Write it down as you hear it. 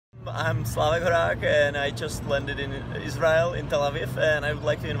I'm Slavek Horak and I just landed in Israel, in Tel Aviv, and I would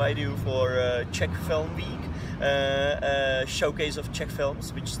like to invite you for Czech Film Week, a showcase of Czech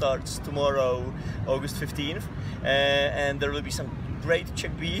films which starts tomorrow, August 15th, and there will be some great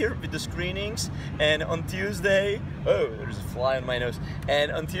Czech beer with the screenings. And on Tuesday, oh, there's a fly on my nose,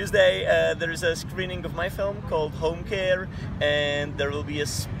 and on Tuesday there is a screening of my film called Home Care, and there will be a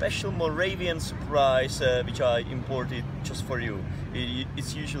special Moravian surprise which I imported just for you.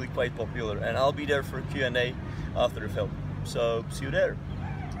 It's usually quite popular, and I'll be there for Q&A after the film, so see you there.